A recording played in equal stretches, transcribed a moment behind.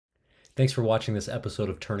Thanks for watching this episode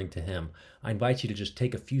of Turning to Him. I invite you to just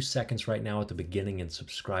take a few seconds right now at the beginning and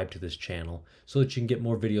subscribe to this channel so that you can get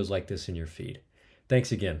more videos like this in your feed.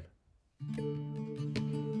 Thanks again.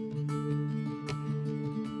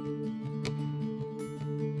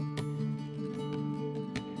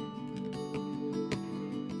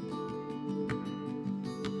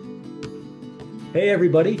 Hey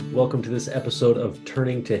everybody, welcome to this episode of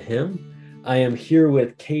Turning to Him. I am here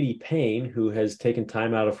with Katie Payne, who has taken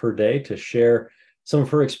time out of her day to share some of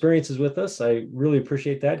her experiences with us. I really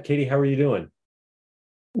appreciate that. Katie, how are you doing?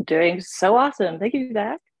 Doing so awesome. Thank you,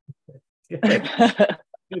 Zach. Good,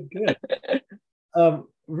 good, good.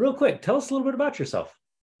 Real quick, tell us a little bit about yourself.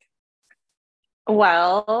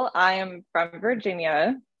 Well, I am from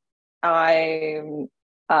Virginia. I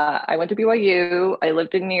I went to BYU. I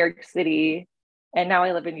lived in New York City, and now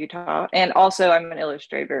I live in Utah. And also, I'm an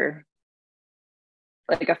illustrator,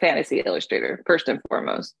 like a fantasy illustrator, first and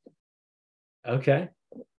foremost. Okay.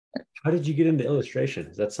 How did you get into illustration?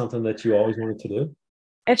 Is that something that you always wanted to do?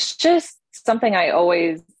 It's just something I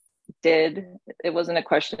always did. It wasn't a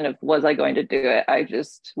question of was I going to do it. I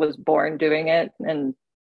just was born doing it, and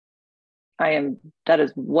that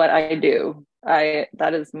is what I do.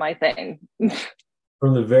 That is my thing.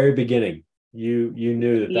 From the very beginning, you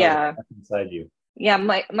knew that was Yeah. inside you. Yeah,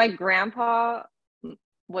 my grandpa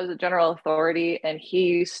was a general authority, and he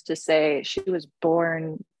used to say she was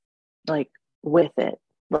born like with it,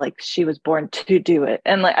 like she was born to do it,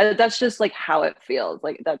 and that's just like how it feels.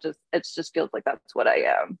 Like that just it just feels like that's what I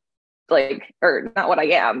am, like, or not what I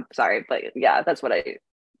am. Sorry, but yeah, that's what I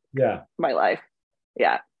Yeah. my life.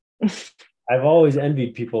 Yeah. I've always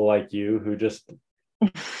envied people like you who just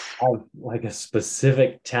have like a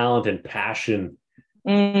specific talent and passion.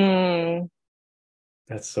 mm,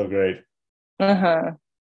 That's so great. uh-huh.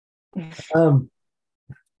 Um,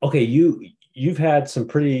 okay, you've had some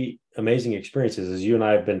pretty amazing experiences as you and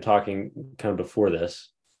I have been talking kind of before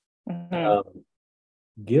this. Mhm. Um,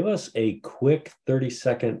 Give us a quick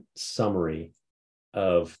 30-second summary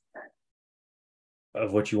of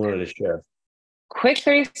what you wanted to share. Quick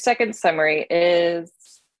 30-second summary is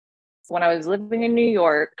when I was living in New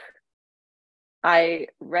York, I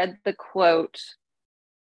read the quote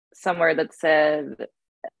somewhere that said,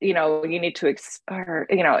 you need to,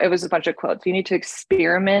 it was a bunch of quotes. You need to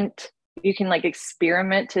experiment. You can like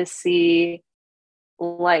experiment to see,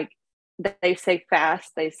 like, they say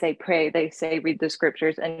fast, they say pray, they say read the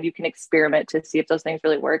scriptures, and you can experiment to see if those things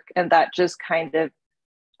really work. And that just kind of,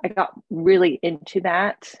 I got really into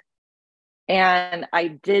that. And I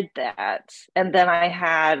did that. And then I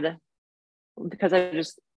had, because I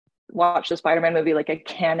just watched the Spider-Man movie, like a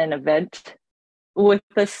canon event with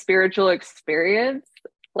the spiritual experience,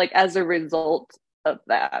 like as a result of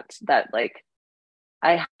that like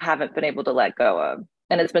I haven't been able to let go of.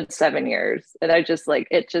 And it's been 7 years. And I just like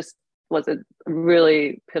it just was a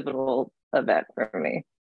really pivotal event for me.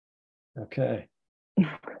 Okay.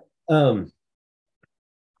 Um,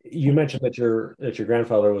 you mentioned that your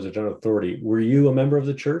grandfather was a general authority. Were you a member of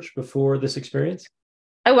the church before this experience?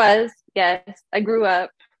 I was, yes. I grew up,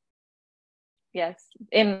 yes,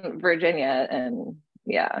 in Virginia, and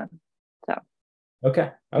yeah. So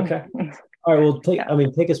Okay. Okay. All right. Well, yeah.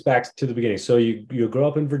 take us back to the beginning. So you grow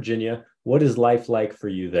up in Virginia. What is life like for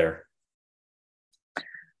you there?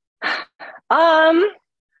 Um,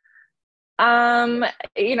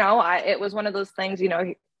 it was one of those things,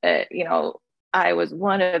 I was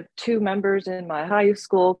one of two members in my high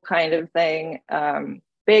school kind of thing.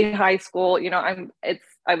 Big high school,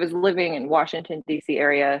 I was living in Washington, D.C.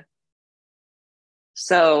 area.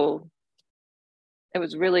 So it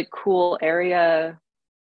was really cool area.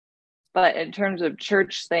 But in terms of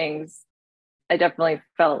church things, I definitely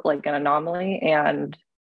felt like an anomaly. And,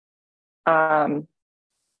 um,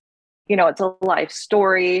 it's a life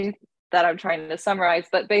story that I'm trying to summarize.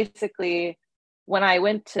 But basically, when I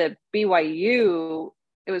went to BYU,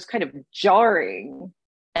 it was kind of jarring.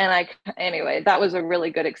 And anyway, that was a really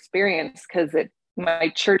good experience because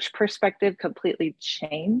my church perspective completely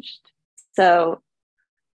changed. So,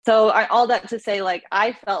 all that to say, like,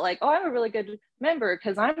 I felt like, oh, I'm a really good member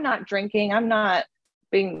because I'm not drinking, I'm not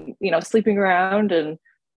being, sleeping around,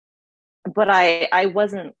 but I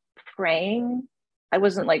wasn't praying. I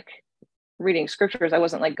wasn't like reading scriptures. I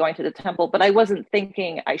wasn't like going to the temple, but I wasn't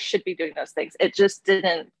thinking I should be doing those things. It just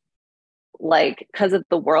didn't, like, because of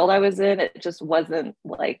the world I was in, it just wasn't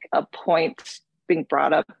like a point being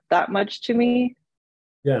brought up that much to me.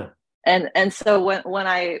 Yeah. And so when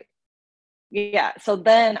I yeah, so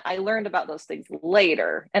then I learned about those things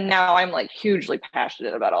later, and now I'm like hugely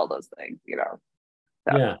passionate about all those things. Yeah.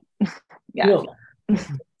 So yeah. Well,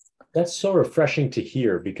 That's so refreshing to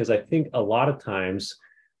hear, because I think a lot of times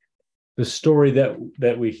the story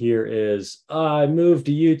that we hear is, I moved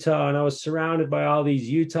to Utah and I was surrounded by all these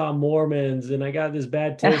Utah Mormons and I got this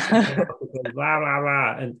bad taste in my mouth because blah blah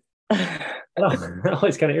blah. And that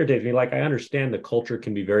always kind of irritates me. Like, I understand the culture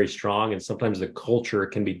can be very strong and sometimes the culture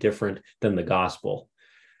can be different than the gospel.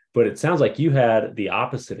 But it sounds like you had the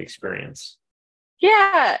opposite experience.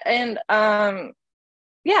 Yeah, and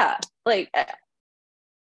yeah, like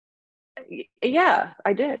yeah,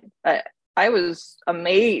 I did. I was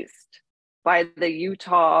amazed by the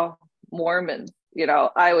Utah Mormons.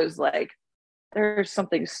 I was like, there's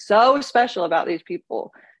something so special about these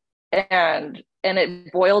people. And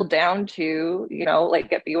it boiled down to,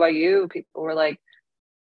 like at BYU, people were like,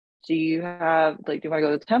 do you want to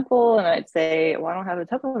go to the temple? And I'd say, well, I don't have a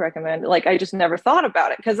temple to recommend. Like, I just never thought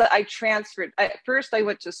about it because I transferred. At first, I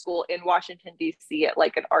went to school in Washington, D.C. at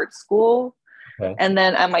like an art school. Okay. And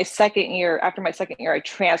then after my second year, I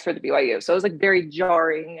transferred to BYU. So it was like very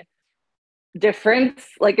jarring difference.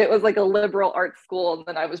 Like, it was like a liberal art school. And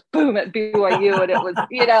then I was boom at BYU. And it was,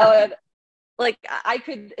 and like I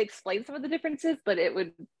could explain some of the differences, but it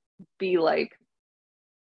would be like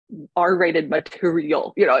R-rated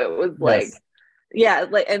material. It was like, Yes. yeah,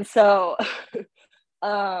 like, and so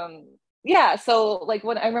yeah, so like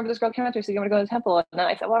when I remember this girl came out to me, so you want to go to the temple? And then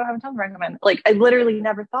I said, well, I don't have a temple to recommend. Like, I literally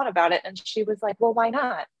never thought about it. And she was like, well, why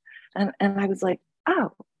not? And I was like,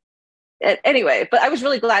 oh, anyway, but I was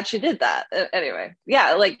really glad she did that. Anyway,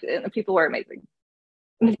 yeah, like, people were amazing.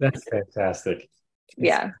 That's fantastic.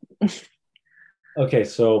 Yeah. Okay,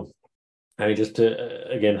 so I mean, just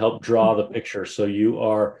to again help draw the picture. So you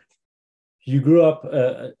grew up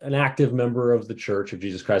an active member of the Church of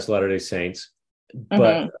Jesus Christ of Latter-day Saints,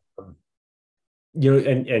 but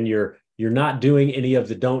Mm-hmm. and you're not doing any of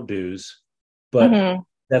the don't do's, but Mm-hmm.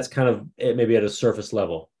 that's kind of it, maybe at a surface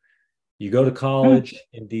level. You go to Mm-hmm. college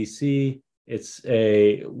in DC. It's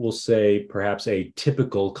we'll say perhaps a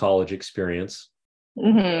typical college experience,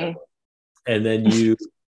 Mm-hmm. and then you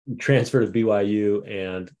transfer to BYU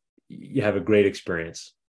and you have a great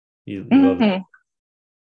experience. You love it. Mm-hmm.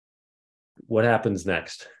 What happens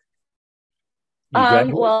next? You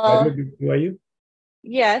Well, graduate BYU?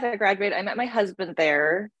 yes, I graduated. I met my husband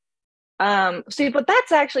there. See, but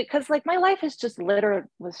that's actually because like my life is just littered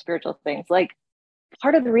with spiritual things. Like,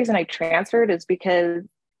 part of the reason I transferred is because,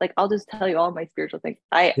 like, I'll just tell you all my spiritual things.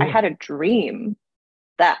 I Yeah. had a dream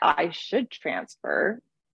that I should transfer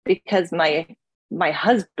because my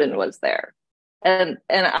husband was there. And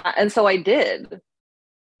so I did.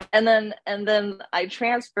 And then I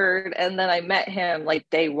transferred, and then I met him like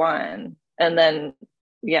day one. And then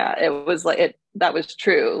yeah, it was like that was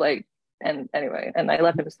true. Like, and anyway, and I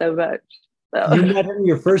love him so much. You So met him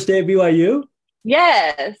your first day at BYU?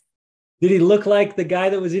 yes. Did he look like the guy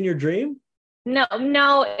that was in your dream? No,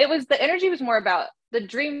 it was the energy was more about the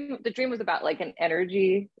dream was about like an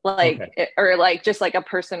energy, Okay. or like just like a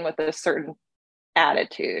person with a certain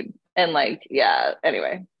attitude. And like, yeah,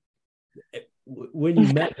 anyway. When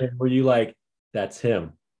you met him, were you like, that's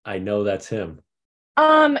him? I know that's him.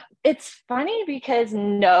 It's funny because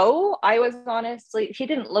no, I was honestly, he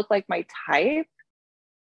didn't look like my type,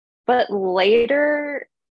 but later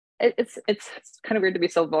it's kind of weird to be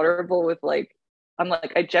so vulnerable with like, I'm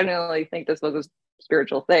like, I genuinely think this was a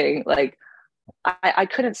spiritual thing. Like, I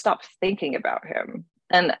couldn't stop thinking about him.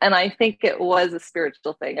 And I think it was a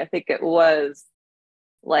spiritual thing. I think it was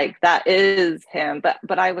like that is him.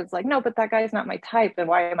 But I was like, no, but that guy's not my type. And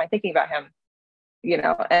why am I thinking about him?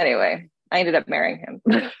 Anyway, I ended up marrying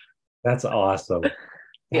him. That's awesome. That's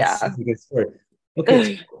Yeah. such a good story.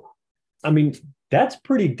 Okay. I mean, that's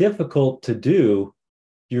pretty difficult to do.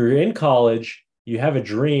 You're in college, you have a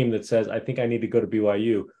dream that says, I think I need to go to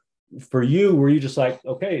BYU. For you, were you just like,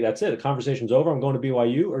 okay, that's it, the conversation's over, I'm going to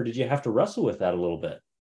BYU? Or did you have to wrestle with that a little bit?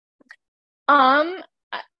 Um,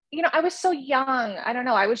 I was so young. I don't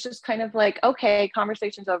know. I was just kind of like, okay,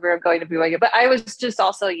 conversation's over. I'm going to BYU. But I was just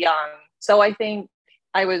also young. So I think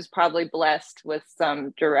I was probably blessed with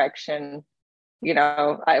some direction.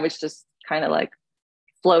 I was just kind of like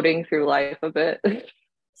floating through life a bit.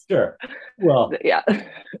 Sure. Well, Yeah.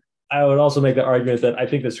 I would also make the argument that I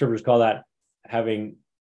think the scriptures call that having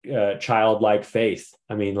childlike faith.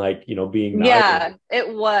 I mean, like, being naive. Yeah,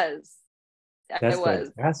 it was. That's It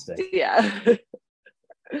was. fantastic. Yeah.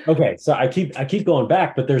 Okay, so I keep going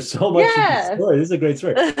back, but there's so much to this Yeah. story. This is a great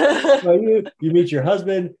story. So you meet your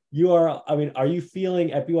husband. You are, I mean, are you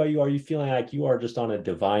feeling at BYU? Are you feeling like you are just on a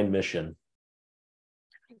divine mission?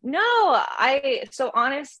 No, so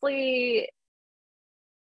honestly,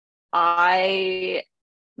 I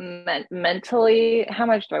mentally, how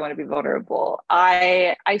much do I want to be vulnerable?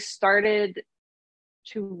 I started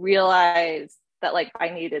to realize that like I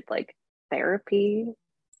needed like therapy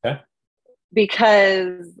Okay.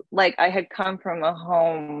 because like I had come from a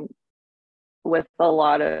home with a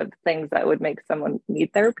lot of things that would make someone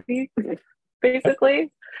need therapy,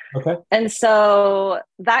 basically. Okay. And so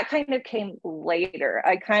that kind of came later.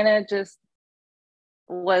 I kind of just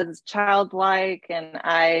was childlike and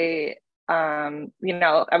I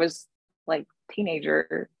was like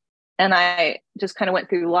teenager and I just kind of went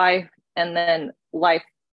through life and then life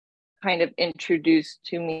kind of introduced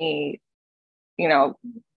to me, you know,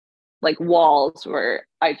 like walls where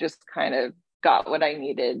I just kind of got what I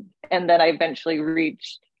needed. And then I eventually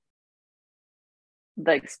reached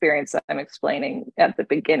the experience that I'm explaining at the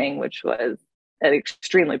beginning, which was an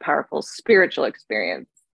extremely powerful spiritual experience.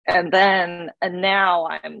 And now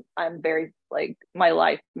I'm very like my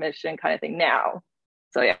life mission kind of thing now.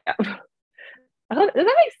 So yeah. Does that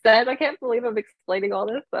make sense? I can't believe I'm explaining all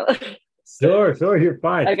this. So. Sure, you're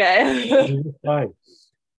fine. Okay. You're fine.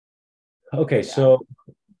 Okay, Yeah.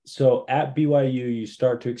 so at BYU you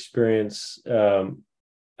start to experience I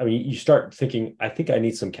mean you start thinking, I think I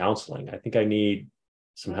need some counseling. I think I need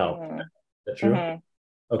some help. Mm-hmm. Is that true?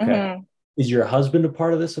 Mm-hmm. Okay. Mm-hmm. Is your husband a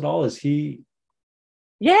part of this at all? Is he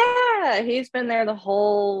Yeah, he's been there the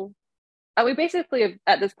whole. We basically have,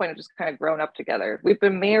 at this point have just kind of grown up together. We've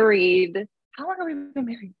been married. How long have we been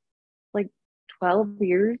married? Like 12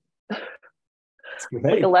 years, like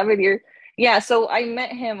great? 11 years. Yeah. So I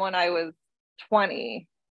met him when I was 20,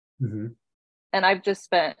 Mhm. and I've just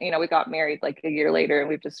spent. We got married like a year later, and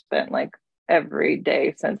we've just spent like every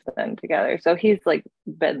day since then together. So he's like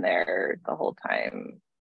been there the whole time.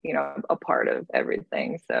 A part of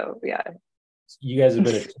everything. So yeah, You guys have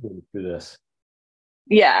been a team through this.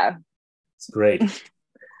 yeah, It's great.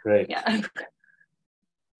 Great. yeah.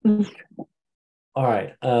 All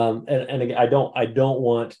right. And again, I don't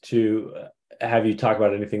want to have you talk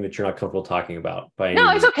about anything that you're not comfortable talking about by any No,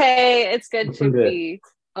 it's means. okay. It's good to Through this. be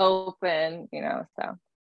open.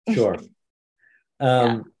 Sure. Yeah.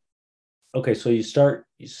 Um, okay, so you start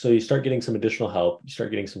getting some additional help, you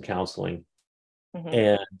start getting some counseling. Hmm.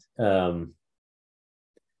 And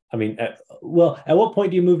I mean, at what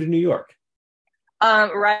point do you move to New York?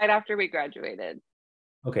 Right after we graduated.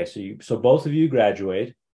 Okay, so both of you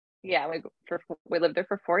graduate. Yeah, we lived there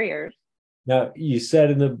for 4 years. Now, you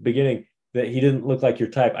said in the beginning that he didn't look like your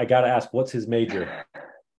type. I got to ask, what's his major?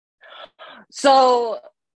 So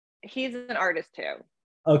he's an artist too.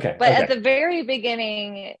 Okay, But at okay. the very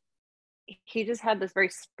beginning, he just had this very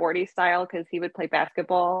sporty style because he would play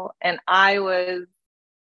basketball, and I was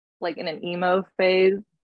like in an emo phase.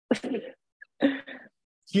 And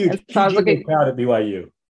Huge, so I huge was emo looking, crowd at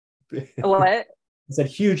BYU. what? It's a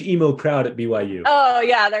huge emo crowd at BYU. Oh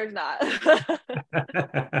yeah, there's not.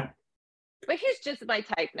 But he's just my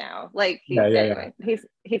type now. Like Yeah, yeah, yeah.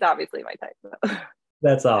 he's obviously my type. So.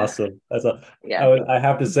 That's awesome. Yeah. I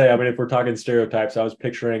have to say, I mean, if we're talking stereotypes, I was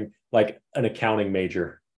picturing like an accounting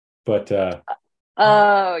major. But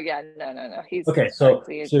Oh yeah, no. He's okay,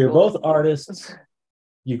 actually a so you're cool. both artists.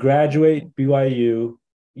 You graduate BYU.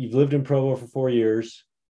 You've lived in Provo for 4 years.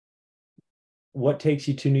 What takes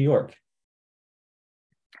you to New York?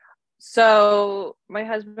 So my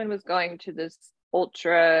husband was going to this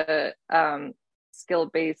ultra skill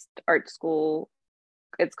based art school.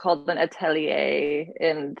 It's called an atelier,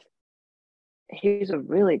 and he's a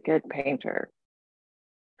really good painter.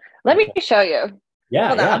 Let me Okay. show you. Yeah,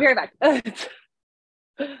 Hold on, I'll yeah. be right back.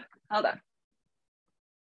 Hold on.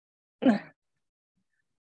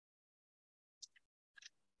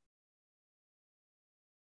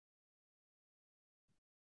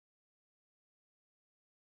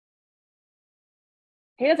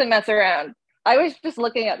 He doesn't mess around. I was just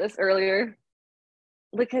looking at this earlier.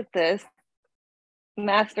 Look at this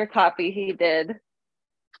master copy he did.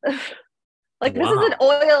 Like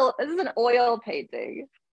Wow. this is an oil painting.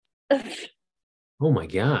 Oh my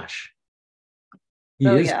gosh. He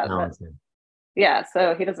So is yeah, talented.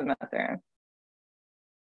 so he doesn't mess around.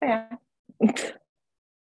 Yeah.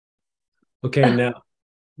 Okay, now,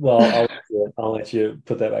 well, I'll let you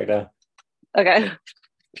put that back down. Okay.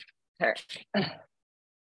 All right.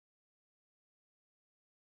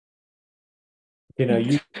 You know,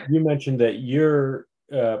 you mentioned that your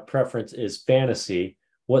preference is fantasy.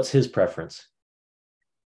 What's his preference?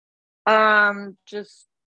 Just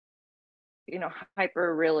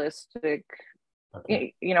hyper realistic,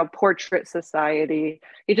 Okay, portrait society.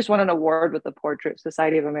 He just won an award with the Portrait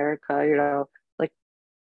Society of America, like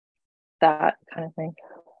that kind of thing.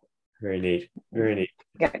 very neat, very neat.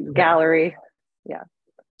 Yeah, Okay, gallery. Yeah.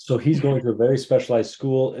 So he's going to a very specialized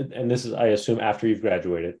school, and this is, I assume, after you've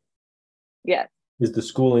graduated. Yeah. Is the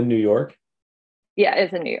school in New York? Yeah,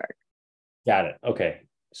 it's in New York. Got it. Okay.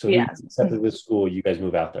 So he Yeah. gets accepted to this school. You guys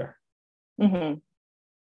move out there. Hmm.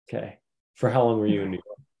 Okay. For how long were you in New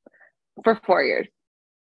York? For 4 years.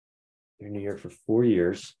 You're in New York for 4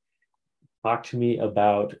 years. Talk to me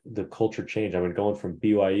about the culture change. I mean, going from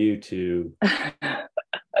BYU to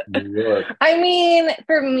New York. I mean,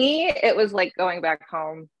 for me, it was like going back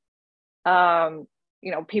home. Um,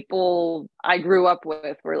 people I grew up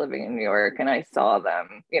with were living in New York and I saw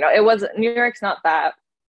them. It was New York's not that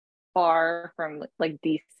far from like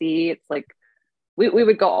DC. It's like we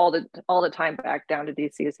would go all the time back down to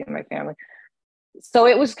DC to see my family. So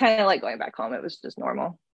it was kind of like going back home. It was just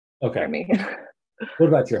normal for Okay. me. What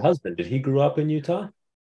about your husband? Did he grow up in Utah?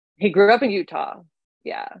 He grew up in Utah.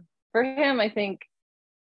 Yeah. For him, I think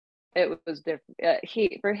it was different.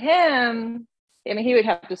 For him, I mean, he would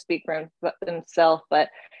have to speak for himself, but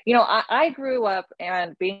I grew up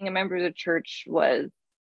and being a member of the church was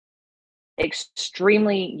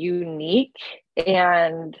extremely unique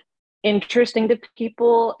and interesting to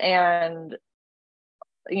people, and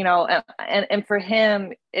and for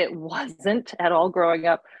him, it wasn't at all growing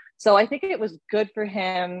up. So I think it was good for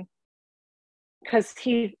him because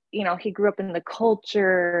he grew up in the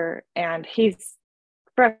culture and he's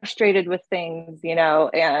frustrated with things,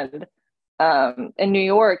 and in New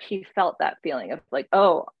York, he felt that feeling of like,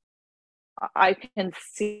 oh, I can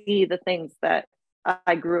see the things that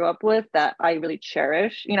I grew up with that I really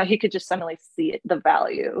cherish. He could just suddenly see the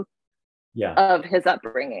value Yeah. of his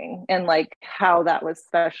upbringing and like how that was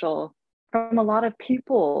special from a lot of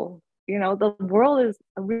people. The world is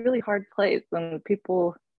a really hard place and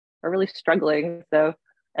people are really struggling. So,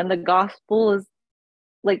 and the gospel is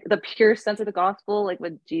like the pure sense of the gospel, like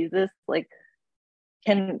with Jesus, like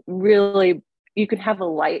can really, you can have a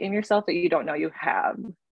light in yourself that you don't know you have.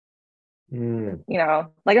 Mm.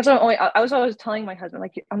 Like that's what I was always telling my husband,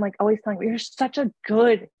 like I'm like always telling him, you're such a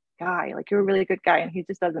good guy, like you're a really good guy, and he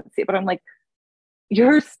just doesn't see it. But I'm like,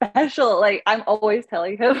 you're special. Like I'm always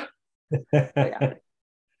telling him. So yeah.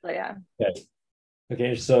 So yeah. Okay.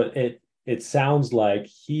 Okay. So it sounds like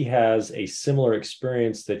he has a similar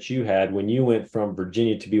experience that you had when you went from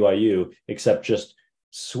Virginia to BYU, except just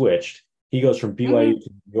switched. He goes from BYU Mm-hmm. to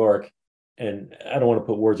New York, and I don't want to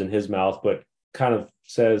put words in his mouth, but kind of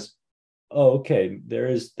says, "Oh, okay, there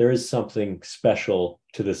is something special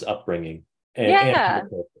to this upbringing." And Yeah.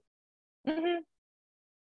 Mm-hmm.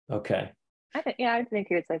 okay, I think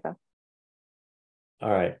he would say so.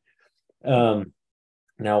 all right. Um,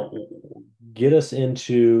 Now, get us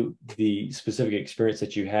into the specific experience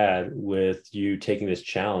that you had with you taking this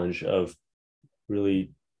challenge of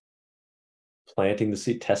really planting the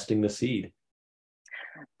seed, testing the seed.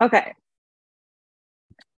 Okay.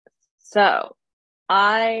 So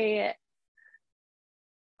I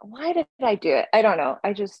why did I do it? I don't know.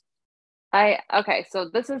 Okay, so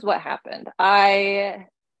this is what happened. I'm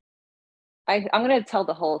going to tell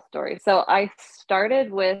the whole story. So I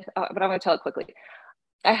started with, but I'm going to tell it quickly.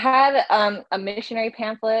 I had a missionary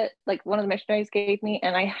pamphlet, like one of the missionaries gave me,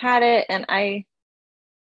 and I had it, and I,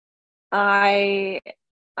 I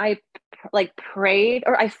like prayed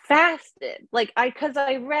or I fasted, like because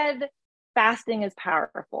I read fasting is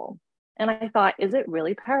powerful, and I thought, is it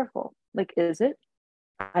really powerful? Like, is it?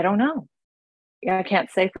 I don't know. Yeah, I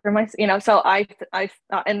can't say for myself, So and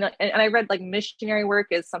I read like missionary work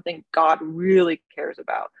is something God really cares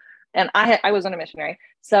about, and I wasn't a missionary,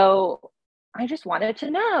 so I just wanted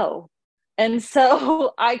to know, and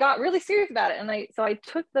so I got really serious about it, and I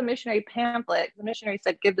took the missionary pamphlet. The missionary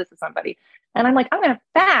said, "Give this to somebody," and I'm like, I'm gonna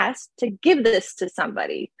fast to give this to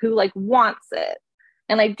somebody who like wants it.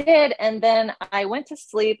 And I did. And then I went to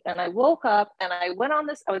sleep and I woke up and I went on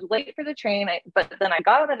this. I was late for the train. But then I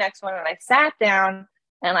got on the next one and I sat down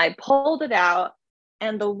and I pulled it out.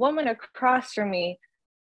 And the woman across from me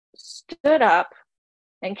stood up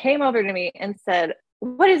and came over to me and said,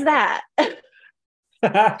 "What is that?" To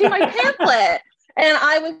my pamphlet. And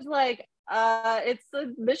I was like, it's a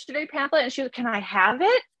missionary pamphlet. And she was, "Can I have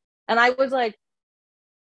it?" And I was like,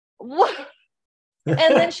 "What?" And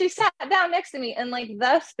then she sat down next to me and like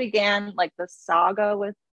thus began like the saga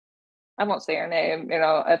with, I won't say her name,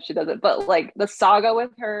 if she does it, but like the saga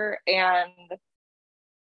with her. And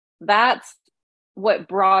that's what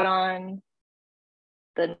brought on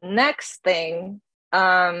the next thing.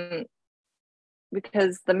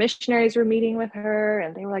 Because the missionaries were meeting with her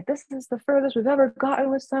and they were like, "This is the furthest we've ever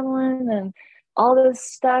gotten with someone," and all this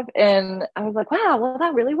stuff. And I was like, wow, well,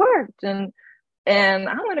 that really worked. And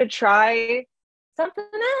I'm going to try something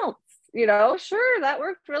else. sure, that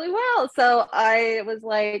worked really well. So I was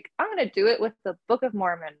like, I'm going to do it with the Book of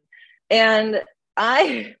Mormon. And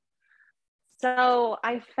I, so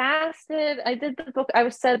I fasted. I did the book. I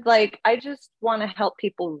was said, like, I just want to help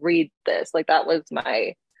people read this. Like, that was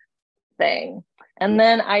my thing. And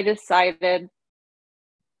then I decided,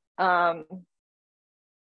 um,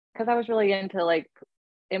 because I was really into like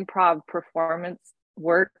improv performance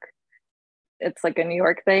work. It's like a New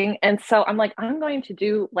York thing. And so I'm like, I'm going to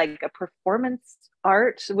do like a performance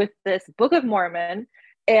art with this Book of Mormon.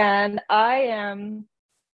 And I am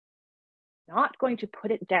not going to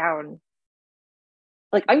put it down.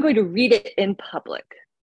 Like, I'm going to read it in public.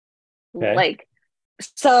 Okay. Like,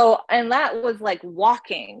 so, and that was like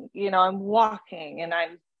walking, I'm walking and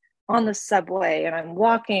I'm on the subway and I'm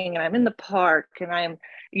walking and I'm in the park and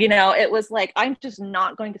it was like, I'm just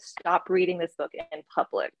not going to stop reading this book in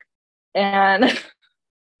public. And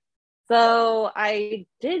so I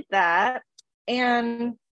did that,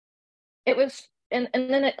 and it was, and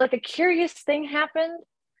then like a curious thing happened,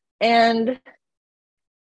 and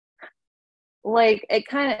like it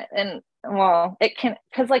kind of, and well, it can,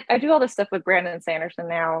 because like I do all this stuff with Brandon Sanderson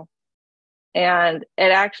now, and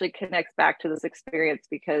it actually connects back to this experience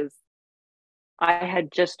because I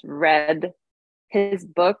had just read his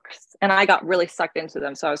books and I got really sucked into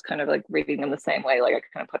them. So I was kind of like reading them the same way. Like I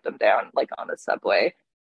kind of put them down like on the subway.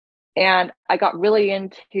 And I got really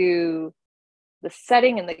into the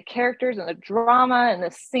setting and the characters and the drama and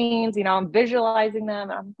the scenes. I'm visualizing them.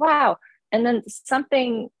 And I'm wow. And then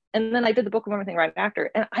I did the Book of Mormon thing right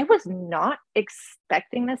after. And I was not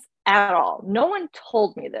expecting this at all. No one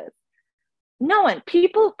told me this. No one.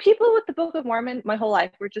 People with the Book of Mormon my whole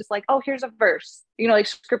life were just like, oh, here's a verse, like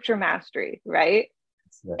scripture mastery, right?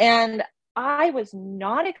 Yes. And I was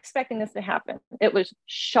not expecting this to happen. It was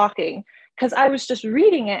shocking because I was just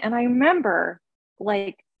reading it and I remember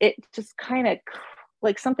like it just kind of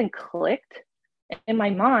like something clicked in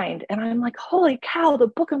my mind. And I'm like, holy cow, the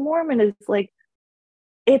Book of Mormon is like,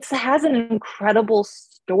 it has an incredible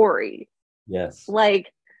story. Yes.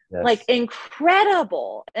 Like Yes.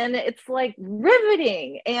 incredible. And it's like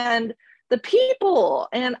riveting. And the people,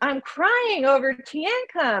 and I'm crying over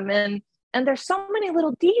Tiancum, and there's so many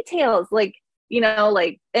little details, like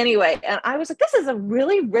anyway. And I was like, this is a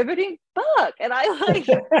really riveting book. And I like,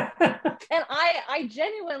 and I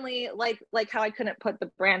genuinely like how I couldn't put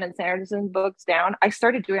the Brandon Sanderson books down. I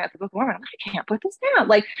started doing that the Book of Mormon. I can't put this down.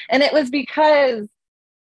 Like, and it was because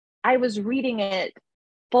I was reading it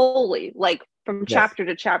fully, like from Yes. chapter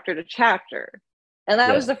to chapter to chapter. And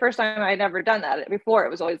that was Yes. the first time I'd ever done that. Before,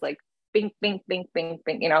 it was always like bing, bing, bing, bing,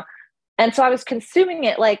 bing, And so I was consuming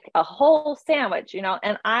it like a whole sandwich,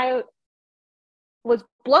 and I was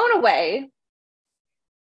blown away.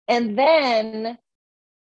 And then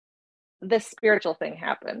the spiritual thing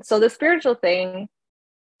happened. So the spiritual thing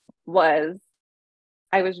was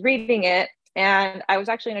I was reading it, and I was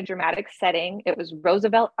actually in a dramatic setting. It was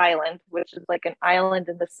Roosevelt Island, which is like an island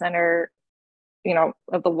in the center,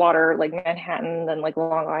 of the water, like Manhattan and like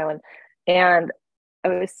Long Island. And I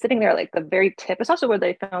was sitting there like the very tip. It's also where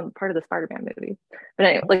they found part of the Spider-Man movie. But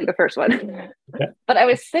anyway, like the first one. Okay. But I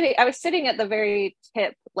was sitting at the very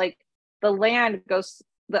tip, like the island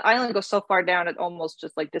goes so far down, it almost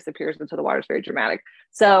just like disappears into the water. It's very dramatic.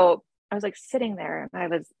 So I was like sitting there and I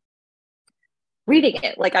was reading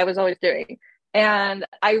it like I was always doing. And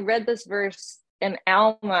I read this verse in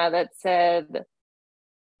Alma that said,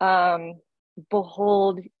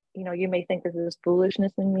 behold, you may think this is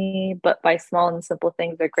foolishness in me, but by small and simple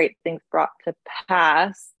things are great things brought to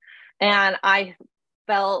pass. And I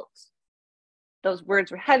felt those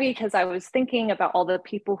words were heavy because I was thinking about all the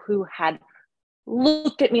people who had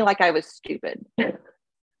looked at me like I was stupid.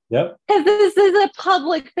 Yep. Because this is a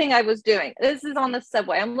public thing I was doing. This is on the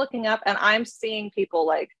subway. I'm looking up and I'm seeing people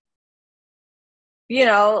like,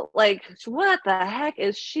 like, what the heck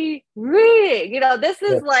is she reading? This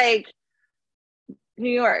is like New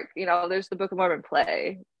York, there's the Book of Mormon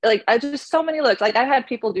play. Like, I just so many looks. Like, I had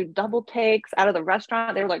people do double takes out of the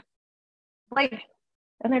restaurant. They were like,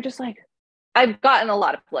 and they're just like, I've gotten a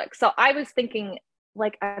lot of flicks. So I was thinking,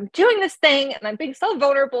 like, I'm doing this thing and I'm being so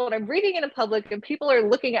vulnerable and I'm reading it in public and people are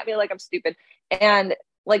looking at me like I'm stupid. And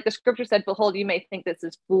like the scripture said, behold, you may think this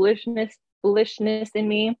is foolishness in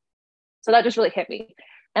me. So that just really hit me.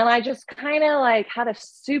 And I just kind of like had a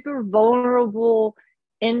super vulnerable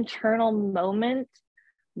internal moment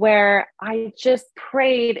where I just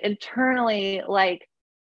prayed internally, like,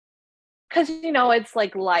 because, it's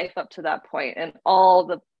like life up to that point and all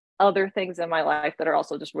the other things in my life that are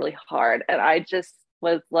also just really hard. And I just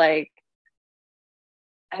was like,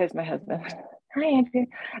 here's my husband. Hi, Andrew.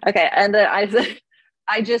 Okay. And then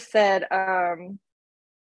I just said, are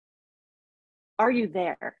you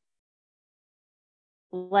there?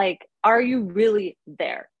 Like, are you really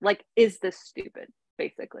there? Like, is this stupid?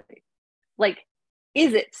 Basically, like,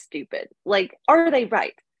 is it stupid? Like, are they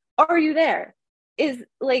right? Are you there? Is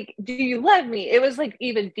like, do you love me? It was like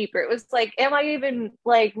even deeper. It was like, am I even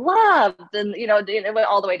like loved? And it went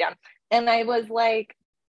all the way down. And I was like,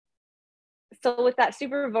 so with that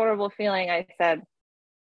super vulnerable feeling, I said,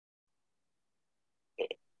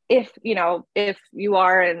 if you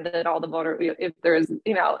are, and then all the vulnerable, if there's,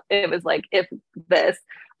 it was like, if this,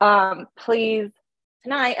 please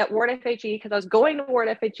tonight at Ward FHE, because I was going to Ward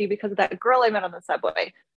FHE because of that girl I met on the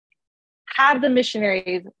subway, have the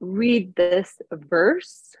missionaries read this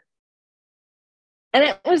verse. And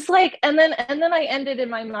it was like, and then I ended in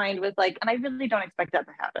my mind with like, and I really don't expect that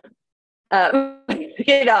to happen.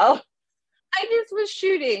 I just was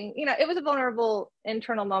shooting. It was a vulnerable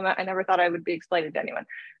internal moment. I never thought I would be explaining to anyone.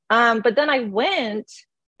 But then I went,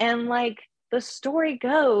 and like the story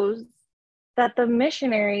goes that the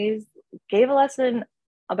missionaries gave a lesson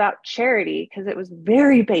about charity, because it was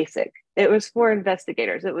very basic. It was for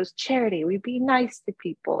investigators. It was charity. We be nice to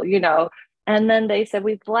people. And then they said,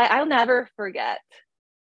 I'll never forget.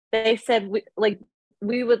 They said,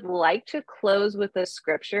 we would like to close with a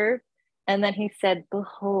scripture. And then he said,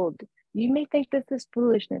 behold, you may think this is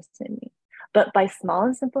foolishness to me, but by small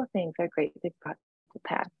and simple things are great things brought to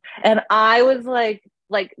pass. And I was that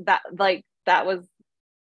was,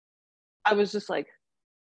 I was just like,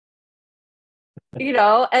 and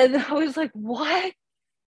I was like, what?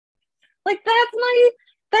 Like, that's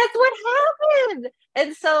what happened.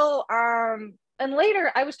 And so, and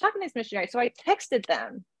later I was talking to this missionary. So I texted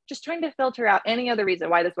them, just trying to filter out any other reason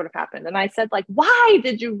why this would have happened. And I said, like, why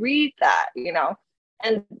did you read that?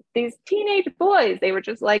 And these teenage boys, they were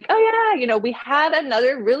just like, oh yeah, we had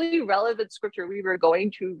another really relevant scripture we were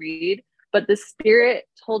going to read, but the Spirit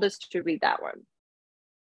told us to read that one.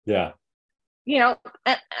 Yeah.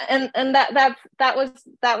 And that was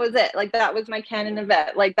it. Like, that was my canon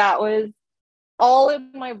event. Like, that was all of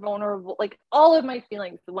my vulnerable, like all of my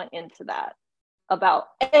feelings went into that, about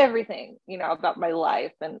everything, about my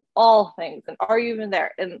life and all things. And are you even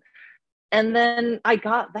there? And then I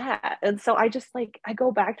got that. And so I just I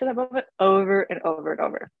go back to that moment over and over and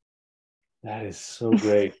over. That is so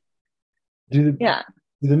great. Do the, Yeah.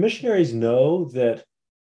 do the missionaries know that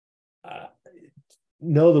uh,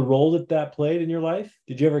 know the role that played in your life?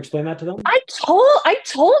 Did you ever explain that to them? I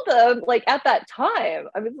told them, like, at that time,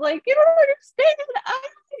 I was like, you don't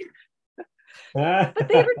understand. But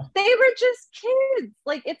they were just kids.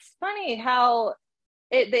 Like, it's funny how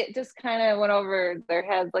it just kind of went over their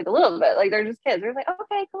heads, like, a little bit. Like, they're just kids. They're like,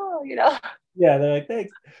 okay, cool. Yeah, they're like,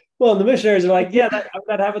 thanks. Well, the missionaries are like, yeah,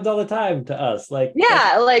 that happens all the time to us. Like,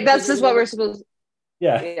 Yeah, like, that's just what we're supposed.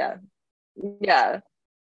 yeah. Yeah, yeah.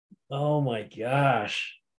 Oh my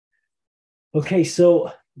gosh. Okay,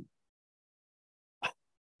 so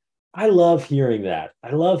I love hearing that.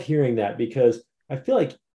 I love hearing that because I feel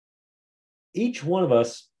like each one of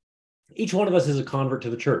us, each one of us is a convert to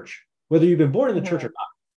the church. Whether you've been born in the church or Mm-hmm. not,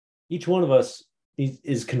 each one of us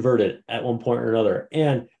is converted at one point or another.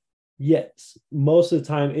 And yes, most of the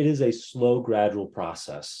time it is a slow, gradual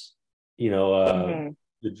process. You know, Mm-hmm.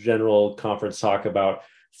 the general conference talk about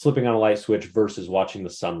flipping on a light switch versus watching the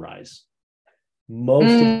sunrise.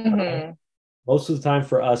 Most of the time, Mm-hmm. most of the time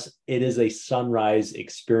for us, it is a sunrise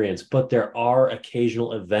experience, but there are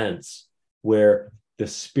occasional events where the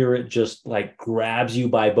spirit just like grabs you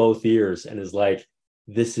by both ears and is like,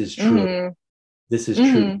 this is true. Mm-hmm. This is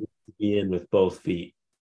true. Mm-hmm. To be in with both feet.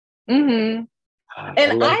 Mm-hmm. I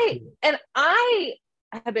And love I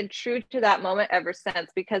have been true to that moment ever since,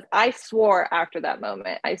 because I swore after that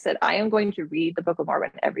moment, I said, I am going to read the Book of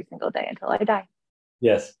Mormon every single day until I die.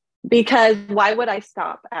 yes. Because why would I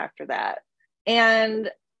stop after that?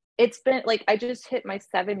 And it's been like, I just hit my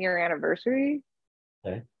 7-year anniversary,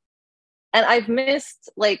 Okay. and I've missed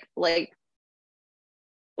like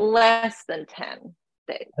less than 10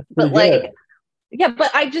 days. That's But pretty good. like, yeah,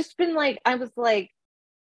 but I just been like, I was like,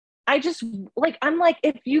 I just like, I'm like,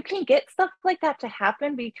 if you can get stuff like that to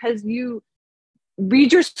happen because you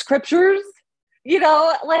read your scriptures,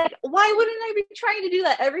 like, why wouldn't I be trying to do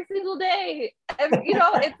that every single day?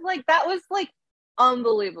 It's like, that was like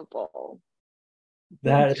unbelievable.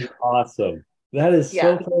 That is awesome. That is so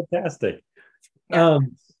Yeah. fantastic. Yeah.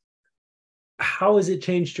 Um, how has it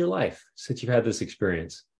changed your life since you've had this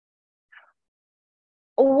experience?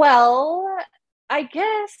 Well, I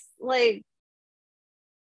guess, like,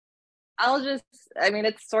 I mean,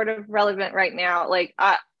 it's sort of relevant right now. Like,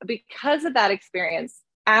 because of that experience,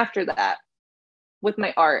 after that, with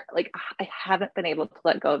my art, like I haven't been able to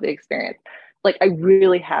let go of the experience. Like I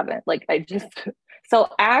really haven't. Like I just so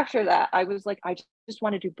after that, I was like, I just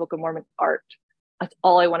want to do Book of Mormon art. That's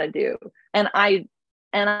all I want to do. And I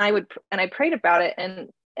prayed about it, and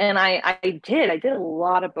I did a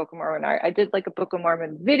lot of Book of Mormon art. I did like a Book of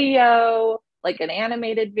Mormon video, like an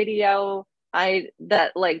animated video. I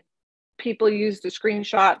that like people used the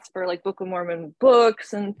screenshots for like Book of Mormon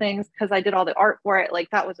books and things because I did all the art for it.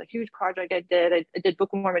 Like that was a huge project I did. I did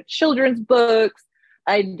Book of Mormon children's books.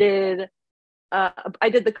 I did I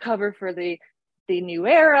did the cover for the New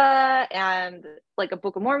Era and like a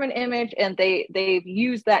Book of Mormon image, and they've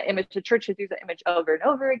used that image. The church has used that image over and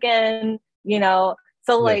over again, you know.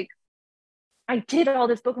 So Yeah. like I did all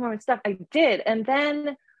this Book of Mormon stuff. I did, and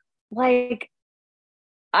then like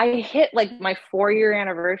I hit like my 4-year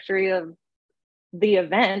anniversary of the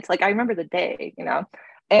event. Like I remember the day, you know,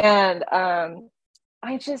 and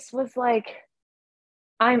I just was like,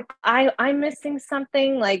 I'm missing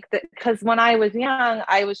something like that because when I was young,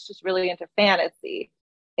 I was just really into fantasy,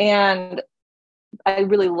 and I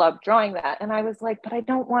really loved drawing that. And I was like, but I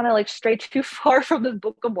don't want to like stray too far from the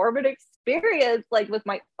Book of Mormon experience, like with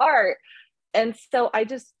my art. And so I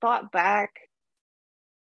just thought back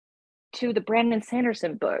to the Brandon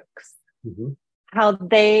Sanderson books, Mm-hmm. how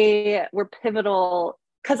they were pivotal.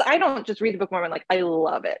 Because I don't just read the Book of Mormon, like I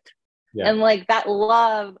love it. Yeah. And like that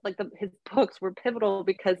love, like his books were pivotal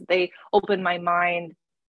because they opened my mind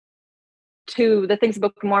to the things the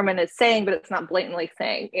Book of Mormon is saying, but it's not blatantly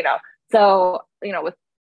saying, you know. So, you know, with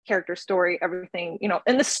character story, everything, you know,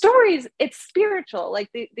 and the stories, it's spiritual. Like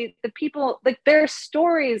the people, like their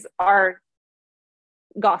stories are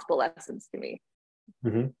gospel lessons to me,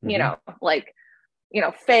 Mm-hmm. you Mm-hmm. know, like, you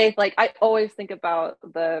know, faith. Like I always think about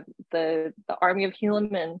the army of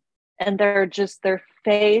Helaman, and they're just their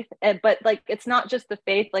faith. And but like it's not just the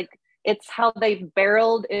faith, like it's how they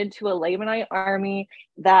barreled into a Lamanite army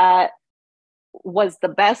that was the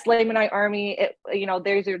best Lamanite army. It, you know,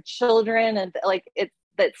 there's your children, and like it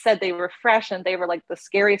that said they were fresh and they were like the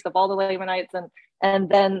scariest of all the Lamanites, and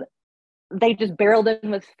then they just barreled in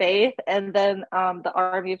with faith. And then the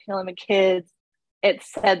army of Helaman kids, it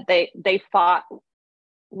said they fought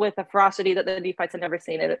with a ferocity that the Nephites had never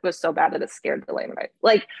seen, and it was so bad that it scared the Lamanites.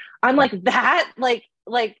 Like I'm like that, like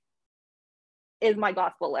is my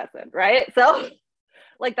gospel lesson, right? So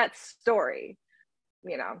like that story,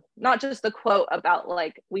 you know, not just the quote about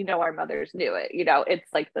like we know our mothers knew it, you know,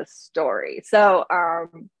 it's like the story. So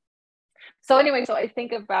so anyway, so I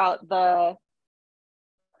think about the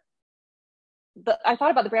I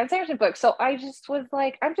thought about the Brandon Sanderson book. So I just was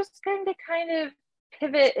like, I'm just going to kind of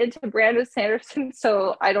pivot into Brandon Sanderson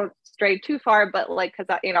so I don't stray too far, but like because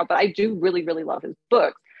I, you know, but I do really, really love his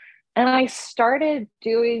books. And I started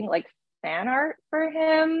doing like fan art for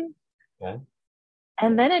him. Okay.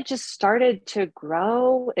 And then it just started to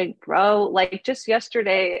grow and grow. Like just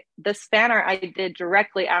yesterday, this fan art I did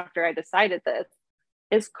directly after I decided this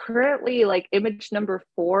is currently like image number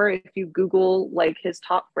 4 if you Google like his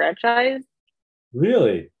top franchise.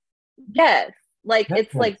 Really? Yes. Like That's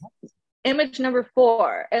it's like image number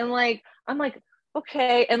 4. And like I'm like,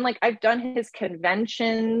 okay. And like I've done his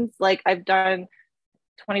conventions, like I've done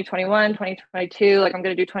 2021, 2022, like I'm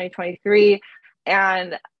gonna do 2023.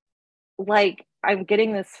 And like I'm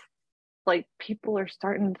getting this like people are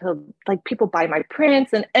starting to like people buy my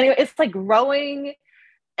prints, and anyway it's like growing.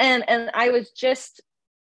 And I was just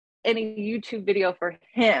in a YouTube video for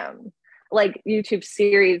him, like YouTube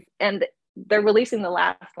series, and they're releasing the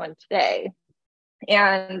last one today,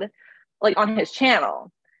 and like on his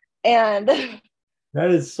channel. And That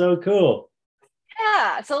is so cool.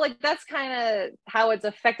 yeah, so like that's kind of how it's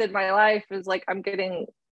affected my life, is like I'm getting,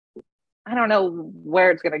 I don't know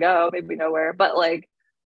where it's gonna go, maybe nowhere, but like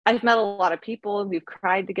I've met a lot of people and we've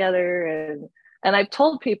cried together, and I've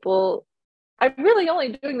told people I'm really only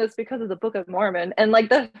doing this because of the Book of Mormon. And like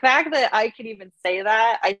the fact that I can even say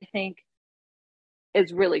that, I think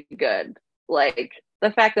is really good. Like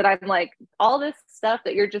the fact that I'm like, all this stuff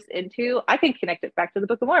that you're just into, I can connect it back to the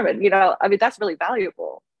Book of Mormon. You know, I mean, that's really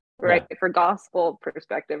valuable, right? Yeah. For gospel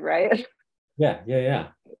perspective, right? Yeah. Yeah. Yeah.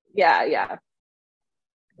 Yeah, yeah.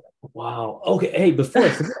 Wow. Okay. Hey, before I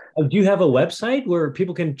forget, do you have a website where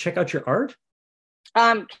people can check out your art?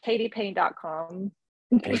 KatiePayne.com.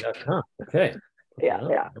 Payne.com. Okay. Look Yeah,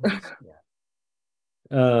 that up.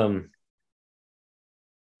 yeah. Um,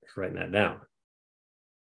 just writing that down.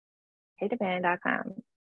 KatiePayne.com.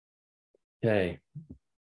 Okay.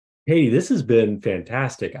 Katie, this has been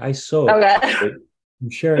fantastic. I so Okay. appreciate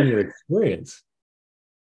you sharing your experience.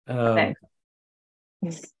 Um,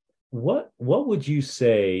 Thanks. what would you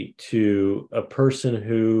say to a person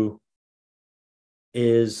who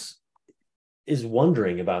is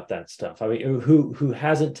wondering about that stuff. I mean, who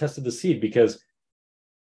hasn't tested the seed? Because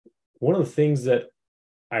one of the things that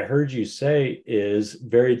I heard you say is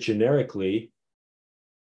very generically,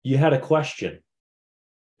 you had a question.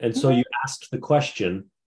 And so Mhm. you asked the question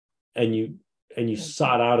and you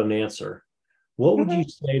sought out an answer. What would Mhm. you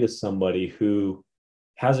say to somebody who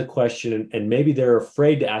has a question and maybe they're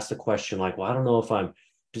afraid to ask the question like, well, I don't know if I'm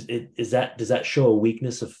does that show a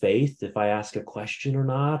weakness of faith if I ask a question or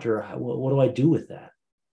not? Or what do I do with that?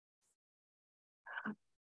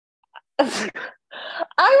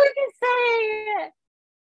 I would just say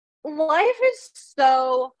life is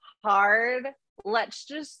so hard. Let's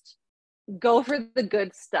just go for the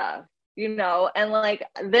good stuff, And like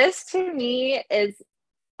this to me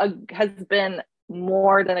has been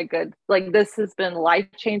more than a good. Like this has been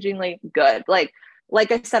life-changingly good. Like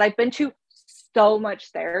I said, I've been to so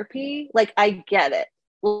much therapy. Like I get it.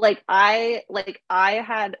 Like I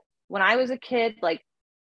had when I was a kid, like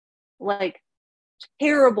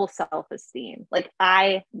terrible self-esteem. Like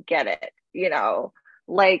I get it.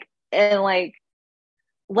 Like and like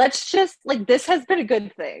let's just like this has been a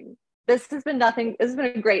good thing. This has been nothing. This has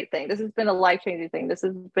been a great thing. This has been a life-changing thing. This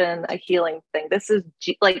has been a healing thing. This is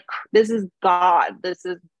God. This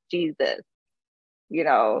is Jesus. You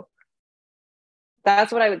know,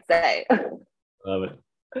 that's what I would say. I love it.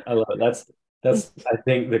 I love it. That's I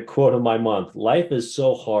think the quote of my month. Life is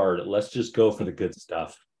so hard. Let's just go for the good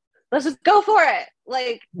stuff. Let's just go for it.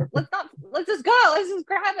 Like, let's just go. Let's just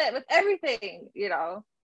grab it with everything.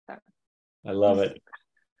 I love it.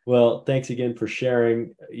 Well, thanks again for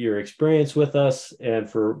sharing your experience with us and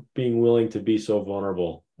for being willing to be so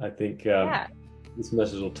vulnerable. I think Yeah. this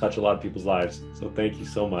message will touch a lot of people's lives. So thank you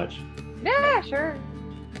so much. Yeah, sure.